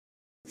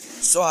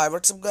सो hi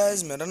what's up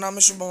guys, मेरा नाम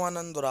है शुभम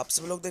आनंद और आप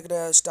सभी लोग देख रहे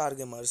हैं स्टार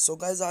गेमर। सो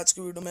गाइस, आज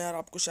की वीडियो में यार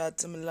आपको शायद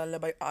से मिलने वाला है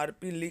भाई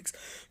आरपी लीक्स।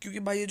 क्योंकि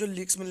भाई ये जो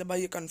लीक्स मिले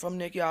भाई, ये कंफर्म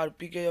नहीं है कि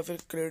आरपी के या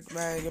फिर क्रेट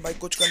में आएंगे भाई,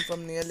 कुछ कंफर्म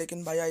नहीं है,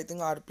 लेकिन भाई आई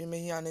थिंक आरपी में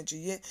ही आने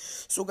चाहिए।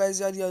 सो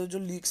गाइस यार, ये जो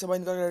लीक्स है भाई,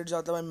 इनका क्रेडिट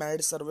जाता है भाई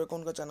मैड सर्वे को।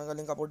 उनका चैनल का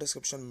लिंक आपको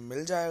डिस्क्रिप्शन में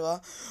मिल जाएगा।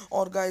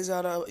 और गाइस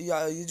यार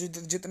ये जो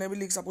जितने भी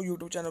लीक्स आपको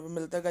यूट्यूब चैनल पर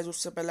मिलते हैं गाइस,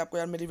 उससे पहले आपको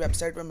यार मेरी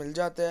वेबसाइट पर मिल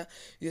जाते हैं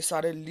ये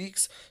सारे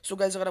लीक्स। सो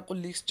गाइज, अगर आपको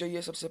लीक्स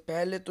चाहिए सबसे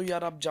पहले तो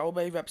यार आप जाओ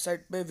भाई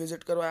वेबसाइट पे विजिट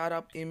करो यार,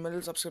 आप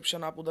ईमेल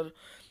सब्सक्रिप्शन आप उधर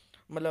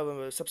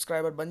मतलब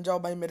सब्सक्राइबर बन जाओ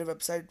भाई मेरे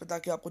वेबसाइट पे,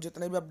 ताकि आपको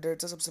जितने भी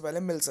अपडेट्स है सबसे पहले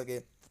मिल सके।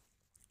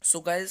 सो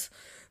गाइज,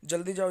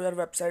 जल्दी जाओ यार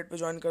वेबसाइट पे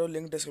ज्वाइन करो,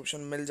 लिंक डिस्क्रिप्शन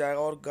में मिल जाएगा।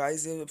 और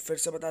गाइज ये फिर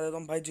से बता देता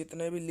हूँ भाई,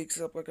 जितने भी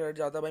लीक्स आपका क्रेडिट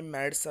जाता है भाई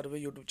मैड सर्वे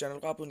यूट्यूब चैनल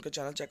का, आप उनका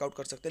चैनल चेकआउट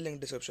कर सकते हैं, लिंक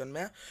डिस्क्रिप्शन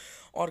में है।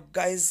 और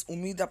गाइज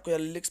उम्मीद है आपको यार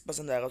लीक्स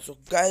पसंद आएगा। So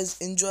guys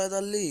enjoy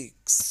the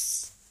leaks.